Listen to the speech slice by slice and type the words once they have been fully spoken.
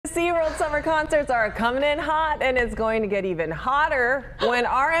Seaworld summer concerts are coming in hot, and it's going to get even hotter when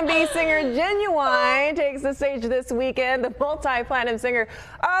R&B singer Ginuwine takes the stage this weekend. The multi-platinum singer.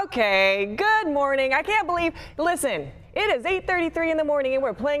 Okay, good morning. I can't believe, listen, it is 8:33 in the morning and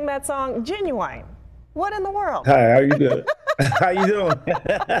we're playing that song, Ginuwine. What in the world? Hi, how you doing? How you doing?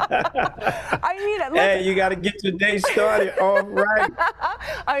 I mean, listen. Hey, you got to get your day started all right.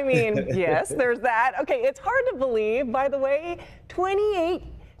 I mean, yes, there's that. Okay, it's hard to believe, by the way,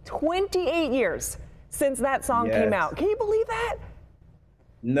 28 years since that song came out. Can you believe that?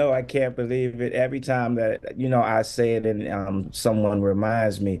 No, I can't believe it. Every time that, I say it and someone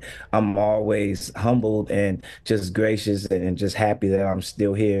reminds me, I'm always humbled and just gracious and just happy that I'm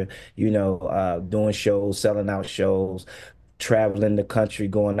still here, doing shows, selling out shows, traveling the country,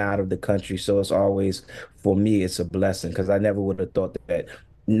 going out of the country. So it's always, for me, it's a blessing because I never would have thought that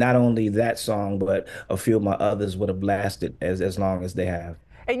not only that song, but a few of my others would have lasted as long as they have.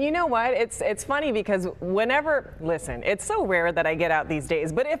 And you know what? It's funny because whenever, listen, it's so rare that I get out these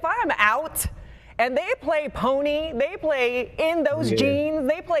days, but if I'm out and they play Pony, they play In Those Jeans,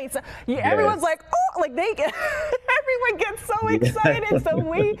 they play, everyone's like, oh, like everyone gets so excited. So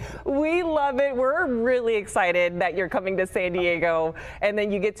we love it. We're really excited that you're coming to San Diego and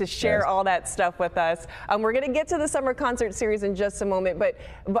then you get to share all that stuff with us. We're going to get to the summer concert series in just a moment, but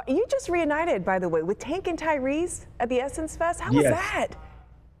you just reunited, by the way, with Tank and Tyrese at the Essence Fest. How was that?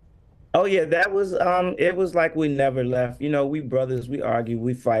 Oh yeah, that was it was like we never left. We brothers, we argue,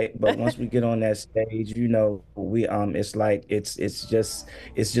 we fight, but once we get on that stage, we it's like it's just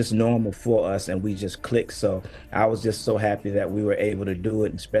normal for us and we just click. So I was just so happy that we were able to do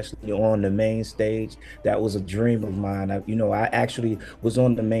it, especially on the main stage. That was a dream of mine. I actually was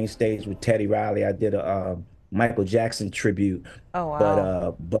on the main stage with Teddy Riley. I did a Michael Jackson tribute. Oh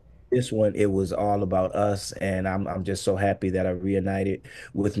wow. But this one, it was all about us, and I'm just so happy that I reunited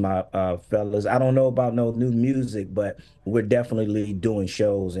with my fellas. I don't know about no new music, but we're definitely doing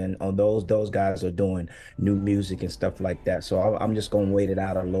shows, and on those guys are doing new music and stuff like that. So I'm just gonna wait it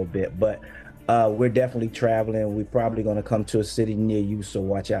out a little bit, but we're definitely traveling. We're probably gonna come to a city near you, so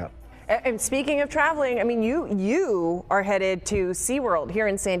watch out. And speaking of traveling, I mean, you are headed to Seaworld here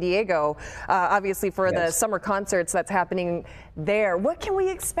in San Diego, obviously for the summer concerts that's happening there. What can we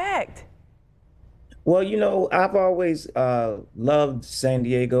expect? Well, I've always loved San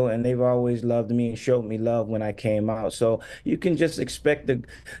Diego, and they've always loved me and showed me love when I came out. So you can just expect the,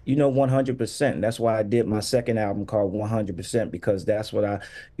 100%. That's why I did my second album called 100%, because that's what I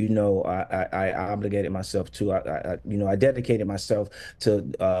obligated myself to. I dedicated myself to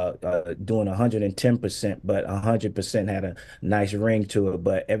doing 110%, but 100% had a nice ring to it.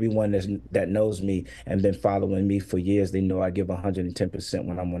 But everyone that knows me and been following me for years, they know I give 110%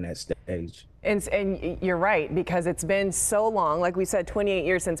 when I'm on that stage. And you're right, because it's been so long, like we said, 28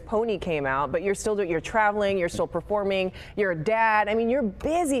 years since Pony came out, but you're traveling, you're still performing, you're a dad. I mean, you're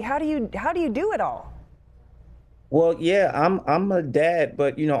busy. How do you do it all? Well, yeah, I'm a dad,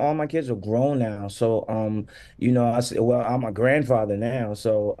 but all my kids are grown now. So I said, well, I'm a grandfather now.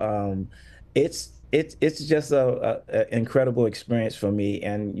 So it's just a incredible experience for me.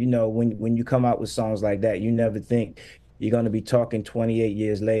 And when you come out with songs like that, you never think you're going to be talking 28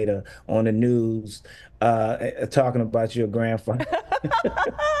 years later on the news, talking about your grandfather.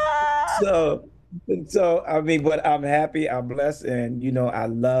 So I mean, but I'm happy, I'm blessed, and I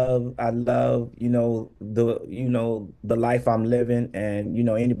love, the life I'm living, and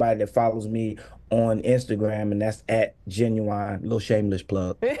anybody that follows me on Instagram, and that's at Ginuwine, little shameless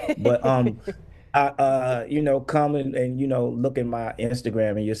plug. But come and look at my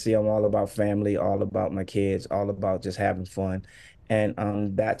Instagram and you'll see I'm all about family, all about my kids, all about just having fun.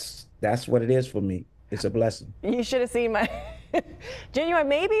 And that's what it is for me. It's a blessing. You should have seen my Ginuwine.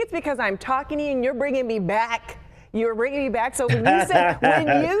 Maybe it's because I'm talking to you and you're bringing me back. You're bringing me back. So when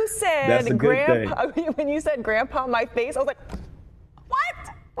you said grandpa, when you said grandpa, my face, I was like,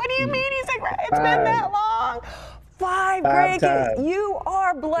 what? What do you mean? He said, it's been that long. Five grandkids. You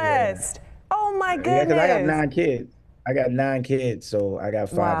are blessed. Yeah. Oh my goodness. Yeah, because I got 9 kids. I got 9 kids, so I got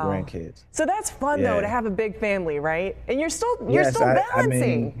 5 grandkids. So that's fun though, to have a big family, right? And you're still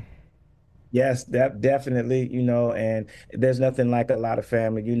balancing. Yes, definitely, and there's nothing like a lot of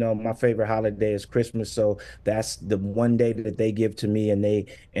family. My favorite holiday is Christmas, so that's the one day that they give to me, and they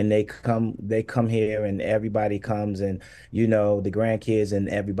come here, and everybody comes, and the grandkids and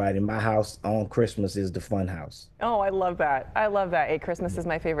everybody. My house on Christmas is the fun house. Oh, I love that. I love that. Hey, Christmas is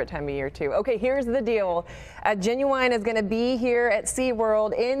my favorite time of year too. Okay, here's the deal. Ginuwine is going to be here at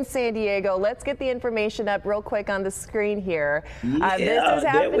Seaworld in San Diego. Let's get the information up real quick on the screen here. This is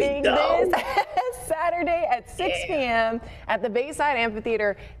happening this Saturday at 6 p.m. at the Bayside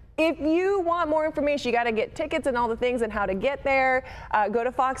Amphitheater. If you want more information, you got to get tickets and all the things and how to get there. Go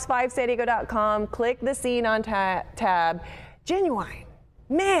to fox5sandiego.com, click the Scene on tab. Ginuwine.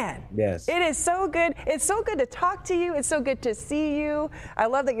 Man, yes, it is so good. It's so good to talk to you. It's so good to see you. I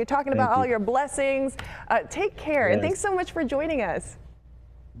love that you're talking about all your blessings. Take care, and thanks so much for joining us.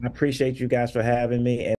 I appreciate you guys for having me.